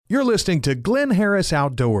You're listening to Glynn Harris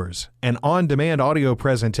Outdoors, an on-demand audio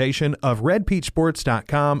presentation of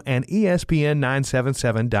RedPeachSports.com and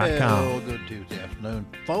ESPN977.com. Well, good Tuesday afternoon,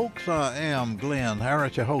 folks. I am Glynn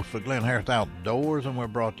Harris, your host for Glynn Harris Outdoors, and we're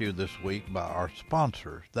brought to you this week by our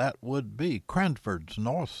sponsors. That would be Cranford's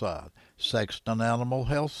Northside, Sexton Animal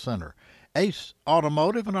Health Center, Ace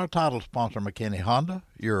Automotive, and our title sponsor, McKinney Honda,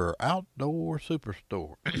 your outdoor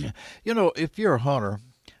superstore. You know, if you're a hunter,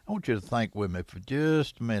 I want you to think with me for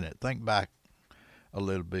just a minute. Think back a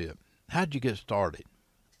little bit. How'd you get started?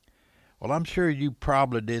 Well, I'm sure you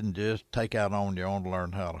probably didn't just take out on your own to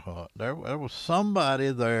learn how to hunt. There was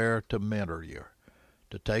somebody there to mentor you,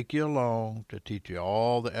 to take you along, to teach you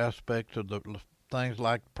all the aspects of the things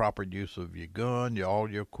like proper use of your gun, all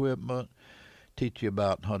your equipment, teach you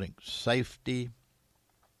about hunting safety,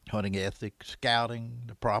 hunting ethics, scouting,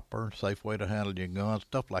 the proper and safe way to handle your gun,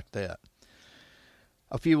 stuff like that.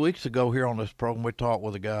 A few weeks ago here on this program, we talked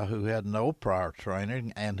with a guy who had no prior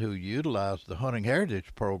training and who utilized the Hunting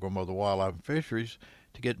Heritage Program of the Wildlife and Fisheries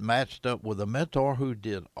to get matched up with a mentor who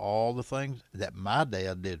did all the things that my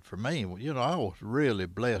dad did for me. You know, I was really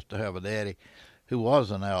blessed to have a daddy who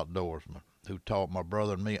was an outdoorsman, who taught my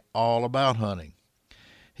brother and me all about hunting.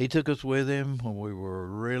 He took us with him when we were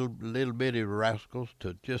real little bitty rascals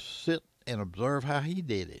to just sit and observe how he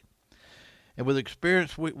did it. And with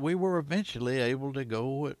experience, we were eventually able to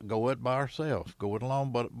go it by ourselves, go it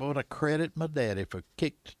alone. But I credit my daddy for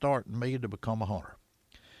kick-starting me to become a hunter.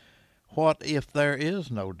 What if there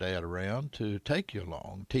is no dad around to take you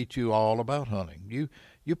along, teach you all about hunting?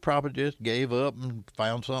 You probably just gave up and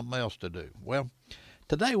found something else to do. Well,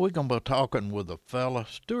 today we're going to be talking with a fella,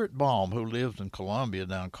 Stuart Baum, who lives in Columbia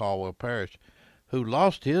down in Caldwell Parish, who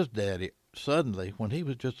lost his daddy suddenly when he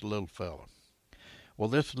was just a little fella. Well,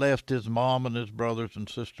 this left his mom and his brothers and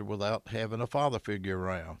sister without having a father figure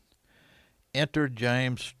around. Enter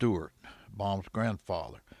James Stewart, Baum's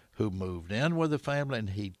grandfather, who moved in with the family, and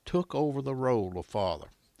he took over the role of father.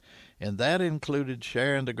 And that included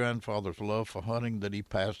sharing the grandfather's love for hunting that he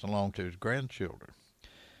passed along to his grandchildren.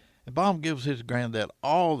 And Baum gives his granddad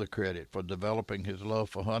all the credit for developing his love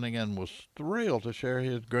for hunting and was thrilled to share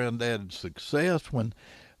his granddad's success when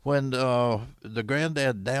the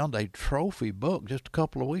granddad downed a trophy buck just a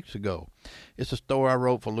couple of weeks ago. It's a story I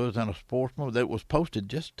wrote for Louisiana Sportsman that was posted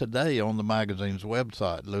just today on the magazine's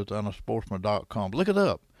website, louisianasportsman.com. Look it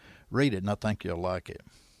up, read it, and I think you'll like it.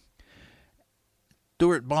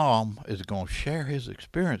 Stuart Baum is going to share his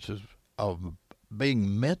experiences of being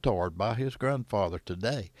mentored by his grandfather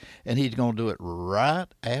today, and he's going to do it right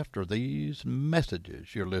after these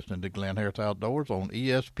messages. You're listening to Glynn Harris Outdoors on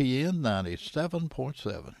ESPN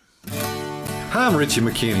 97.7. Hi, I'm Richie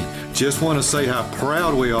McKinney. Just want to say how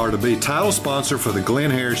proud we are to be title sponsor for the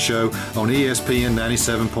Glynn Harris Show on ESPN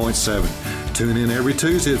 97.7. Tune in every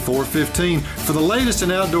Tuesday at 4:15 for the latest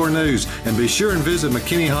in outdoor news, and be sure and visit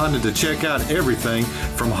McKinney Honda to check out everything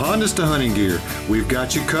from Hondas to hunting gear. We've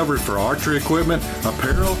got you covered for archery equipment,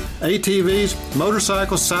 apparel, ATVs,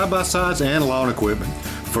 motorcycles, side-by-sides, and lawn equipment.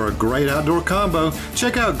 For a great outdoor combo,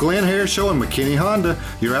 check out Glynn Harris Show and McKinney Honda,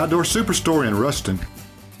 your outdoor superstore in Ruston.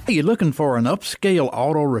 Are you looking for an upscale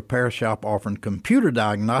auto repair shop offering computer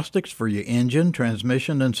diagnostics for your engine,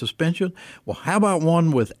 transmission, and suspension? Well, how about one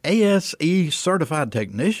with ASE certified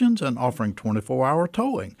technicians and offering 24-hour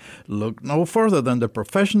towing? Look no further than the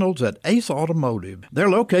professionals at Ace Automotive. They're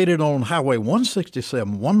located on Highway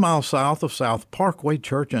 167, 1 mile south of South Parkway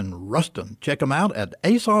Church in Ruston. Check them out at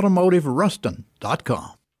aceautomotiveruston.com.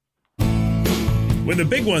 When the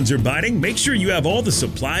big ones are biting, make sure you have all the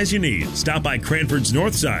supplies you need. Stop by Cranford's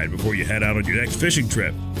Northside before you head out on your next fishing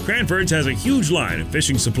trip. Cranford's has a huge line of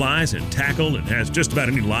fishing supplies and tackle and has just about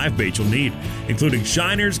any live bait you'll need, including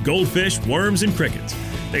shiners, goldfish, worms, and crickets.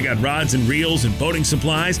 They got rods and reels and boating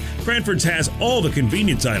supplies. Cranford's has all the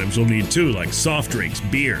convenience items you'll need too, like soft drinks,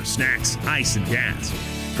 beer, snacks, ice, and gas.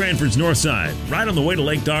 Cranford's Northside, right on the way to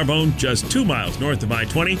Lake D'Arbonne, just 2 miles north of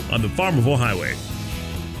I-20 on the Farmerville Highway.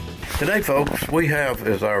 Today, folks, we have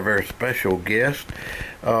as our very special guest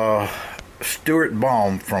Stuart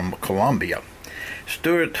Baum from Columbia.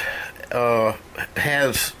 Stuart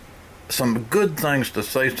has some good things to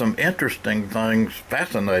say, some interesting things,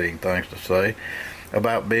 fascinating things to say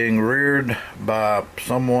about being reared by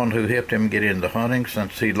someone who helped him get into hunting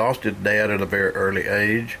since he lost his dad at a very early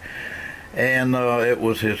age. And it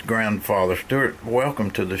was his grandfather. Stuart, welcome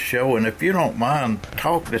to the show. And if you don't mind,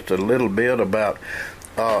 talk just a little bit about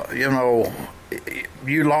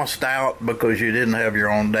you lost out because you didn't have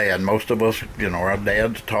your own dad. Most of us, our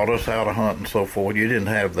dads taught us how to hunt and so forth. You didn't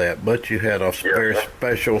have that, but you had a very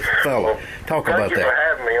special fellow. Talk about that. Thank you for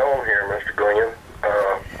having me on here, Mr. Glynn,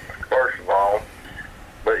 first of all.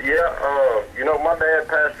 But, My dad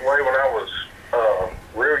passed away when I was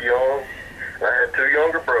real young. I had two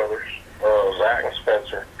younger brothers, Zach and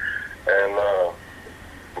Spencer, and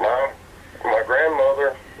my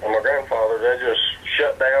grandmother and my grandfather, they just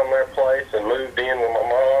shut down their place and moved in with my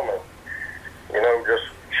mom, and just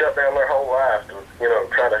shut down their whole life to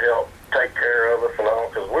try to help take care of us and all,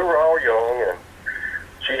 because we were all young, and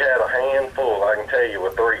she had a handful, I can tell you,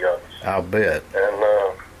 with three of us. I'll bet. And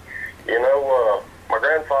my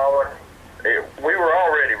grandfather, we were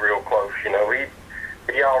already real close.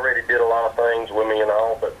 He already did a lot of things with me and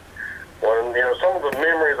all, but when some of the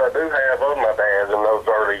memories I do have of my dad in those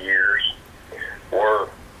early years were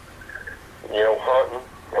hunting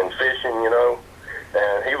and fishing,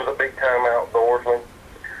 and he was a big time outdoorsman.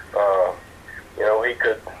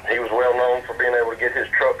 He was well known for being able to get his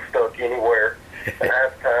truck stuck anywhere, and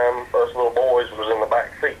half the time us little boys was in the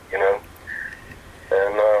back seat, and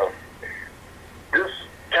just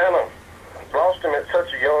kind of lost him at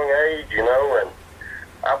such a young age, and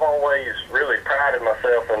I've always really prided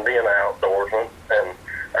myself in being an outdoorsman, and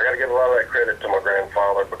I got to give a lot of that credit to my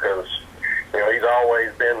grandfather, because he's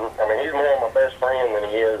always been, he's more of my best friend than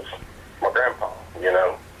he is my grandpa,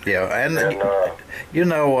 Yeah, and you're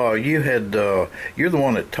the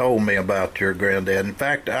one that told me about your granddad. In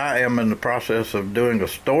fact, I am in the process of doing a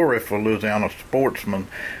story for Louisiana Sportsman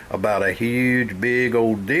about a huge, big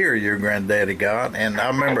old deer your granddaddy got. And I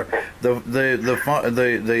remember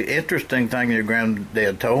the interesting thing your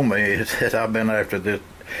granddad told me is that I've been after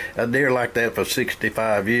a deer like that for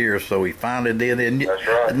 65 years, so he finally did it. And that's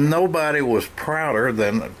right. Nobody was prouder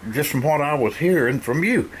than, just from what I was hearing from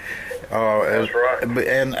you. That's right.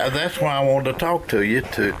 And that's why I wanted to talk to you,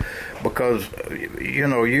 because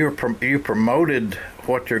you promoted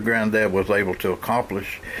what your granddad was able to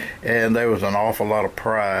accomplish, and there was an awful lot of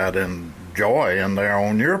pride and joy in there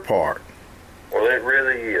on your part. Well, it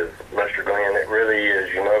really is, Mr. Glynn. It really is.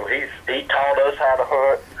 He taught us how to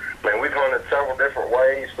hunt. We've hunted several different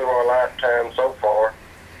ways through our lifetime so far,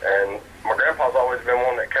 and my grandpa's always been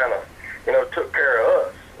one that kind of, took care of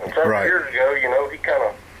us. And several years ago,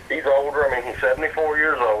 he's older. He's 74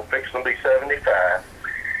 years old, fixing to be 75.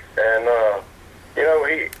 And,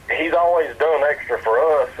 he's always done extra for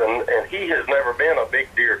us, and he has never been a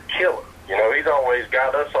big deer killer. He's always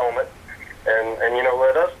got us on it and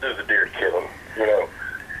let us do the deer killing,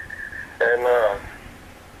 And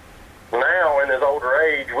now in his older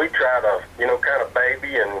age, we try to, kind of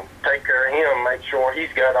baby and take care of him, make sure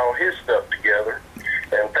he's got all his stuff together,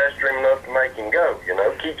 and pester him enough to make him go,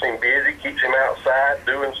 keeps him busy, keeps him outside,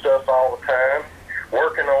 doing stuff all the time,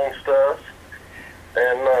 working on stuff.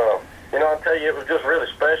 And, I tell you, it was just really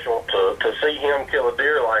special to see him kill a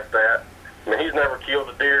deer like that. He's never killed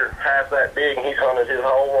a deer half that big, and he's hunted his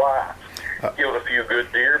whole life. Killed a few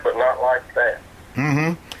good deer, but not like that.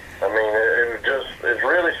 Mm-hmm. It's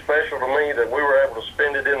really special to me that we were able to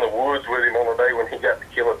spend it in the woods with him on a day when he got to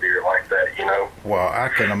kill a deer like that, Well, I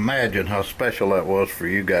can imagine how special that was for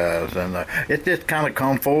you guys, and it just kind of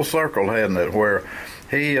come full circle, hadn't it, where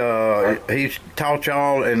he taught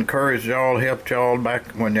y'all, encouraged y'all, helped y'all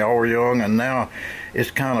back when y'all were young, and now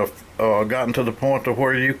it's kind of gotten to the point to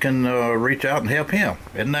where you can reach out and help him.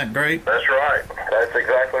 Isn't that great? That's right. That's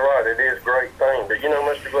exactly right. It is a great thing. But,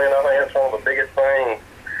 Mr. Glynn, I think that's one of the biggest things,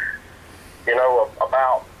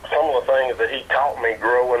 about some of the things that he taught me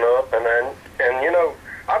growing up. And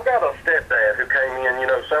I've got a stepdad who came in,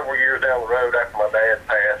 several years down the road after my dad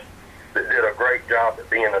passed, that did a great job at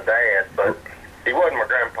being a dad, but he wasn't my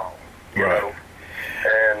grandpa, you know.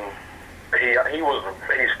 And he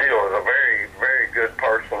still is a very, very good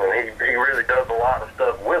person, and he really does a lot of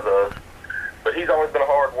stuff with us, but he's always been a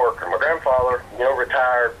hard worker. My grandfather,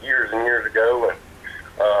 retired years and years ago, and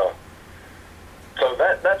so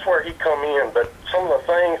that's where he come in. But some of the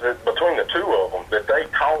things that between the two of them that they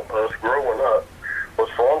taught us growing up was,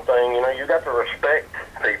 for one thing, you got to respect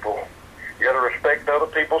people. You got to respect other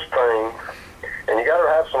people's things, and you got to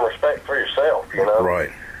have some respect for yourself,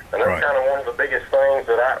 Right. And that's kind of one of the biggest things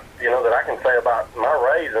that I can say about my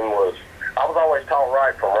raising was I was always taught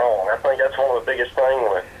right from wrong. I think that's one of the biggest things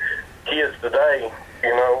with kids today,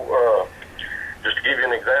 just to give you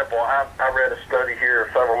an example, I read a study here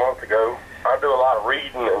several months ago. I do a lot of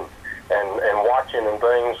reading and watching and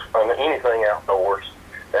things, and anything outdoors.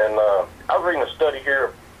 And I was reading a study here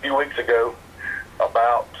a few weeks ago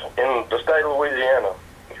about, in the state of Louisiana,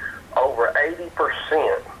 over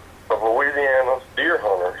 80% of Louisiana's deer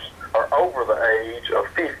hunters are over the age of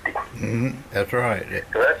 50. Mm-hmm. That's right.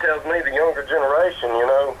 So that tells me the younger generation,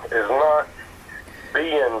 is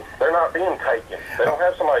they're not being taken. They don't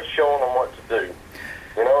have somebody showing them what to do.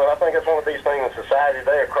 And I think that's one of these things in society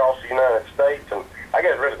today across the United States, and I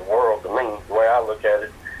guess really the world to me, the way I look at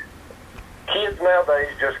it. Kids nowadays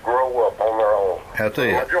just grow up on their own. That's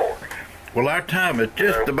it. Majority. Well, our time is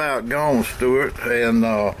just about gone, Stuart. And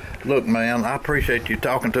look, man, I appreciate you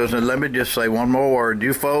talking to us. And let me just say one more word.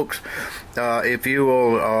 You folks, if you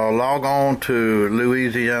will log on to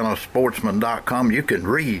LouisianaSportsman.com, you can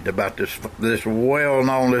read about this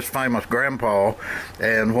well-known, this famous grandpa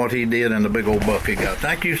and what he did in the big old buck he got.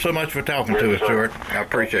 Thank you so much for talking to us, Stuart. I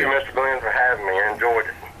appreciate it. Thank you, Mr. Glynn, for having me. I enjoyed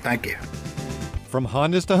it. Thank you. From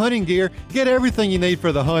Hondas to hunting gear, get everything you need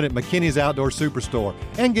for the hunt at McKinney's Outdoor Superstore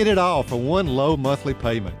and get it all for one low monthly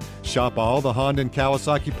payment. Shop all the Honda and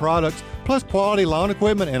Kawasaki products, plus quality lawn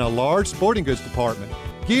equipment and a large sporting goods department.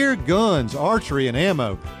 Gear, guns, archery, and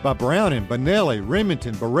ammo by Browning, Benelli,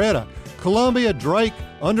 Remington, Beretta, Columbia, Drake,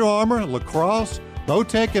 Under Armour, Lacrosse,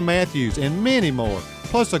 Bowtech, and Matthews, and many more.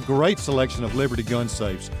 Plus a great selection of Liberty gun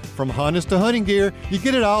safes. From Hondas to hunting gear, you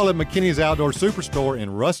get it all at McKinney's Outdoor Superstore in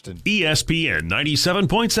Ruston. ESPN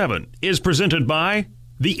 97.7 is presented by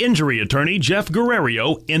the injury attorney Jeff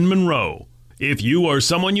Guerrero in Monroe. If you or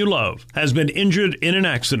someone you love has been injured in an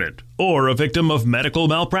accident or a victim of medical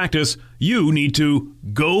malpractice, you need to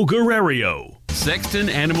go Guerrero. Sexton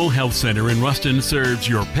Animal Health Center in Ruston serves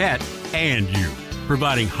your pet and you,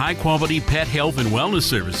 providing high-quality pet health and wellness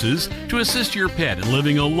services to assist your pet in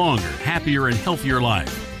living a longer, happier, and healthier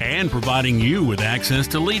life, and providing you with access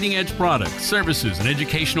to leading-edge products, services, and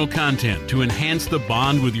educational content to enhance the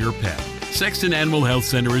bond with your pet. Sexton Animal Health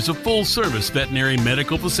Center is a full-service veterinary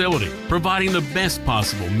medical facility, providing the best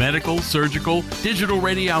possible medical, surgical, digital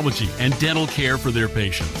radiology, and dental care for their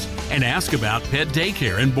patients. And ask about pet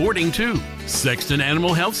daycare and boarding, too. Sexton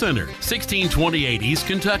Animal Health Center, 1628 East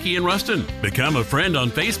Kentucky in Ruston. Become a friend on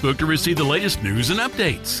Facebook to receive the latest news and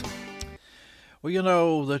updates. Well, you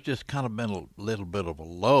know, there's just kind of been a little bit of a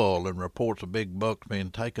lull in reports of big bucks being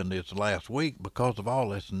taken this last week because of all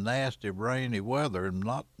this nasty rainy weather, and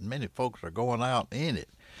not many folks are going out in it.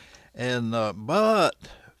 And but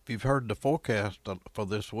if you've heard the forecast for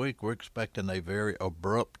this week, we're expecting a very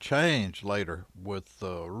abrupt change later with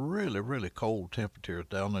really, really cold temperatures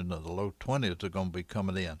down into the low 20s are going to be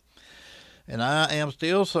coming in. And I am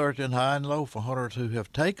still searching high and low for hunters who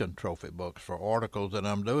have taken trophy bucks for articles that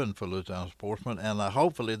I'm doing for Louisiana Sportsman. And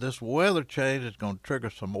hopefully this weather change is going to trigger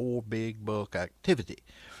some more big buck activity.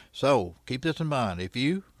 So keep this in mind. If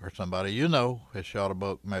you or somebody you know has shot a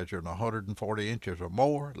buck measuring 140 inches or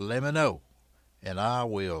more, let me know, and I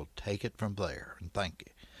will take it from there. And thank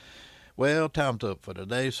you. Well, time's up for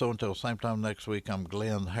today, so until same time next week, I'm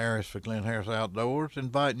Glenn Harris for Glenn Harris Outdoors,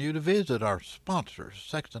 inviting you to visit our sponsors,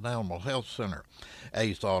 Sexton Animal Health Center,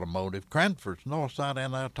 Ace Automotive, Cranford's Northside,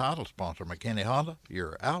 and our title sponsor, McKinney Honda,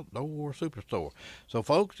 your outdoor superstore. So,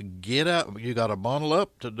 folks, get out. You got to bundle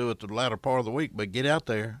up to do it the latter part of the week, but get out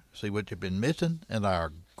there, see what you've been missing in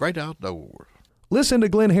our great outdoors. Listen to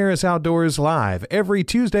Glenn Harris Outdoors live every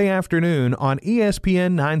Tuesday afternoon on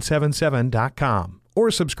ESPN977.com. Or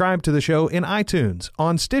subscribe to the show in iTunes,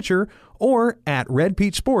 on Stitcher, or at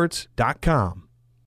redpeachsports.com.